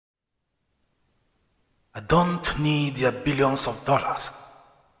I don't need your billions of dollars.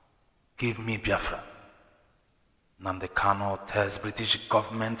 Give me Biafra. Nnamdi Kanu tells British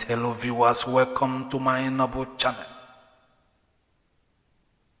government, hello viewers, welcome to my TINUBU channel.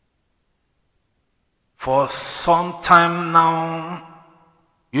 For some time now,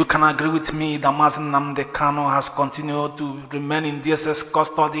 you can agree with me that Nnamdi Kanu has continued to remain in DSS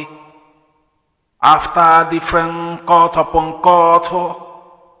custody after different court upon court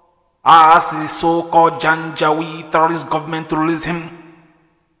asked the so-called Janjaweed terrorist government to release him.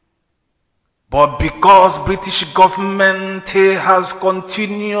 But because British government has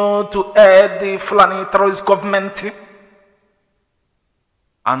continued to aid the Fulani terrorist government,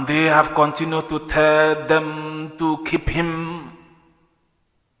 and they have continued to tell them to keep him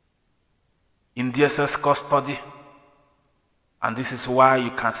in DSS custody, and this is why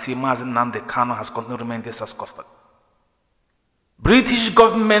you can see Nnamdi Kanu has continued to remain in DSS custody. British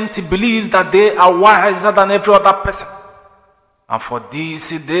government believes that they are wiser than every other person, and for this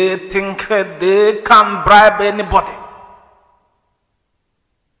they think they can bribe anybody.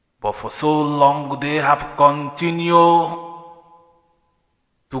 But for so long they have continued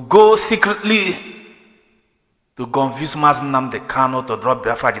to go secretly to convince Nnamdi Kanu to drop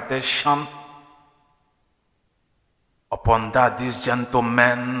Biafra agitation. Upon that, this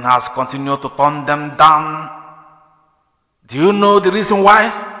gentleman has continued to turn them down. Do you know the reason why?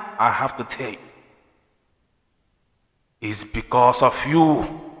 I have to tell you. It's because of you.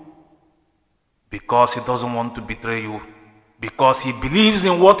 Because he doesn't want to betray you. Because he believes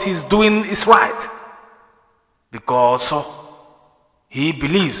in what he's doing is right. Because he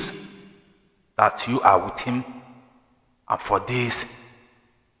believes that you are with him. And for this,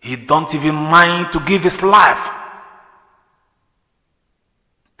 he don't even mind to give his life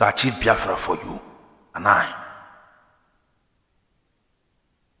to achieve Biafra for you and I.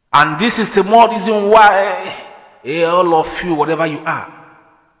 And this is the more reason why all of you, whatever you are,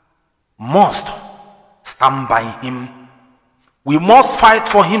 must stand by him. We must fight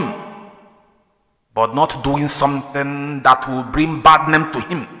for him, but not doing something that will bring bad name to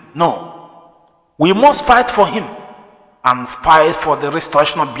him. No. We must fight for him and fight for the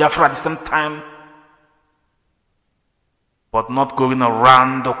restoration of Biafra at the same time, but not going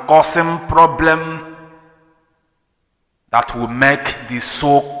around causing problem that will make the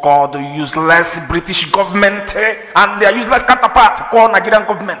so-called useless British government and their useless counterpart, called Nigerian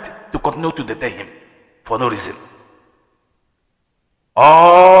government, to continue to detain him for no reason.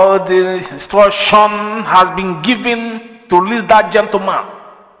 All the instruction has been given to release that gentleman,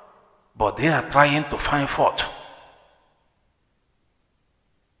 but they are trying to find fault.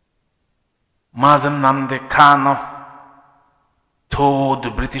 Nnamdi Kanu told the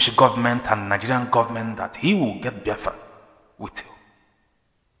British government and Nigerian government that he will get Biafra with you.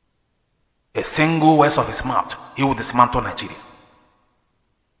 A single word of his mouth, he will dismantle Nigeria.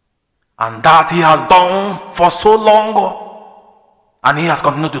 And that he has done for so long, and he has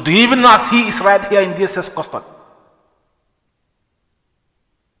continued to do, even as he is right here in DSS custody.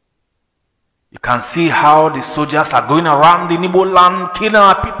 You can see how the soldiers are going around the Igbo land, killing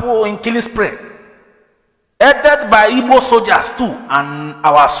our people in killing spree, headed by Igbo soldiers too, and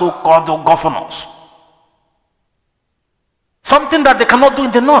our so-called governors. Something that they cannot do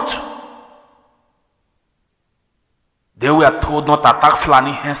in the north. They were told not to attack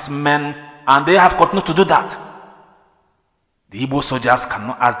Fulani herdsmen, and they have continued to do that. The Igbo soldiers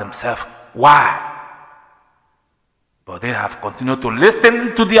cannot ask themselves why. But they have continued to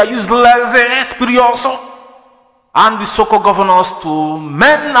listen to their useless spirituals and the so-called governors to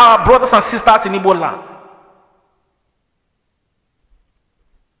men, our brothers and sisters in Igbo land.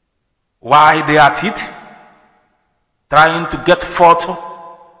 Why they are at it? Trying to get fought.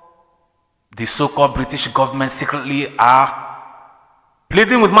 The so-called British government secretly are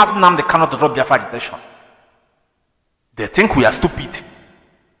pleading with Nnamdi Kanu to drop Biafra agitation. They think we are stupid.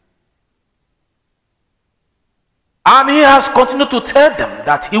 And he has continued to tell them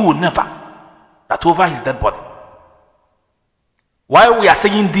that he will never, that over his dead body. Why we are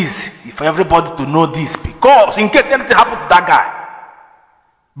saying this, if everybody to know this, because in case anything happened to that guy,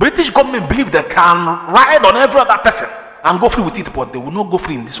 British government believe they can ride on every other person and go free with it, but they will not go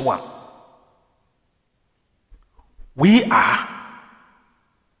free in this one. We are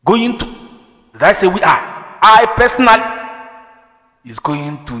going to, did I say we are? I personally is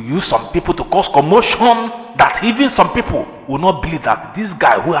going to use some people to cause commotion that even some people will not believe that this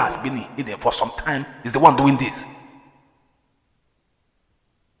guy who has been hidden for some time is the one doing this.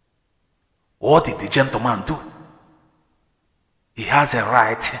 What did the gentleman do? He has a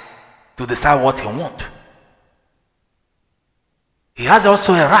right to decide what he wants. He has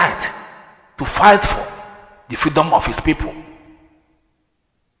also a right to fight for the freedom of his people.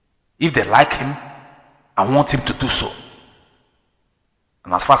 If they like him and want him to do so.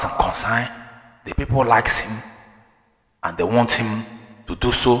 And as far as I'm concerned, the people likes him and they want him to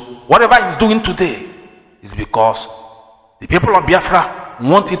do so. Whatever he's doing today is because the people of Biafra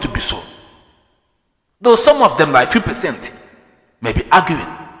want it to be so. Though some of them, like a few percent, may be arguing.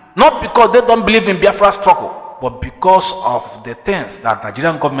 Not because they don't believe in Biafra struggle, but because of the things that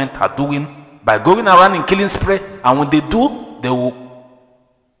Nigerian government are doing by going around in killing spree. And when they do, they will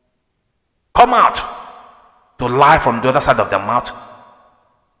come out to lie from the other side of their mouth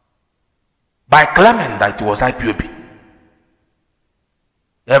by claiming that it was IPOB.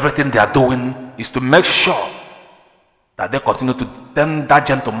 Everything they are doing is to make sure that they continue to detain that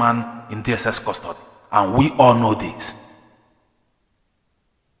gentleman in DSS custody. And we all know this.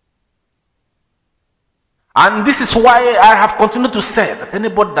 And this is why I have continued to say that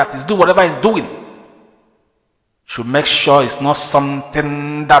anybody that is doing whatever is doing should make sure it's not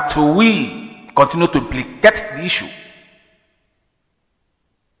something that we continue to implicate the issue.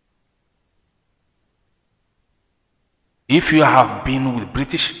 If you have been with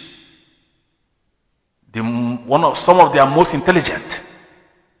British, some of their most intelligent,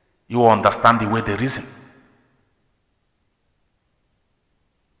 you will understand the way they reason.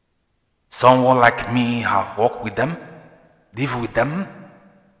 Someone like me have worked with them, live with them,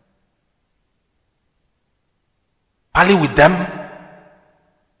 parley with them,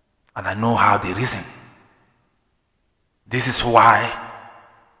 and I know how they reason. This is why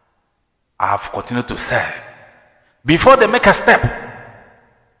I have continued to say, before they make a step,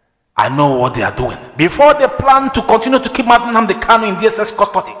 I know what they are doing. Before they plan to continue to keep Nnamdi Kanu in DSS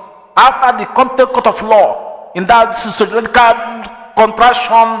custody, after the contempt court of law in that sociological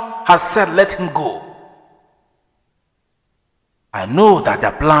contraction has said let him go, I know that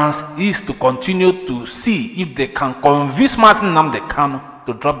their plans is to continue to see if they can convince Nnamdi Kanu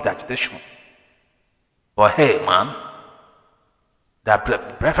to drop the agitation. But hey man, the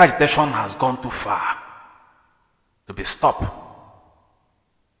Biafra agitation has gone too far to be stopped.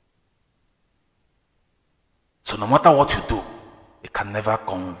 So no matter what you do, you can never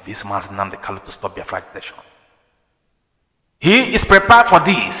convince Nnamdi Kanu to stop Biafra agitation. He is prepared for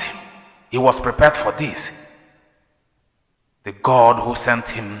this. He was prepared for this. The God who sent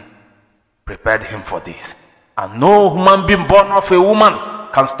him prepared him for this. And no human being born of a woman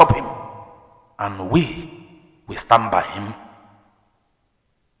can stop him. And we stand by him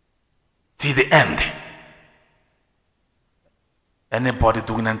till the end. Anybody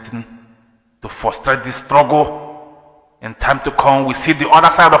doing anything to frustrate this struggle, in time to come, we see the other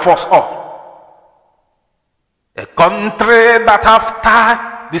side of us all. A country that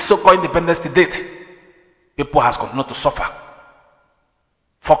after the so-called independence date, people has continued to suffer.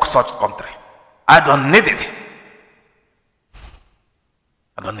 Fuck such country. I don't need it.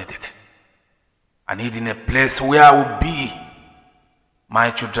 I don't need it. I need in a place where I will be.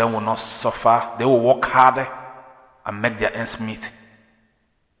 My children will not suffer. They will work harder and make their ends meet.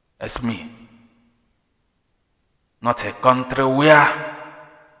 As me. Not a country where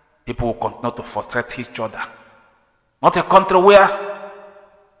people will continue to frustrate each other. Not a country where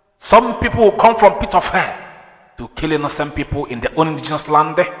some people will come from pit of hell to kill innocent people in their own indigenous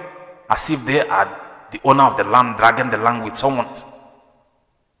land as if they are the owner of the land, dragging the land with someone else.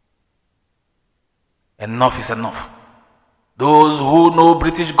 Enough is enough. Those who know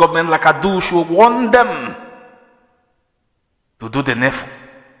British government like I do should warn them to do the needful.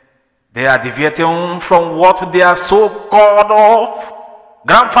 They are deviating from what their so-called of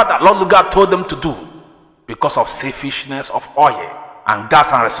grandfather, Lord Lugard, told them to do because of selfishness of oil and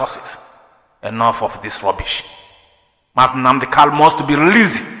gas and resources. Enough of this rubbish. Nnamdi Kanu must to be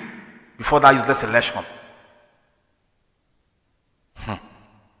released before that useless election.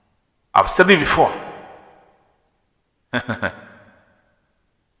 I've said it before.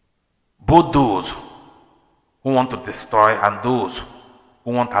 Both those who want to destroy and those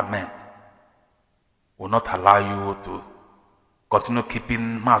who want to amend will not allow you to continue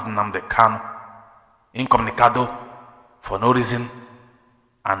keeping Nnamdi Kanu incommunicado for no reason,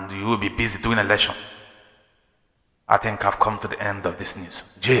 and you will be busy doing election. I think I've come to the end of this news.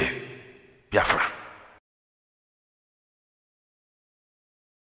 Biafra.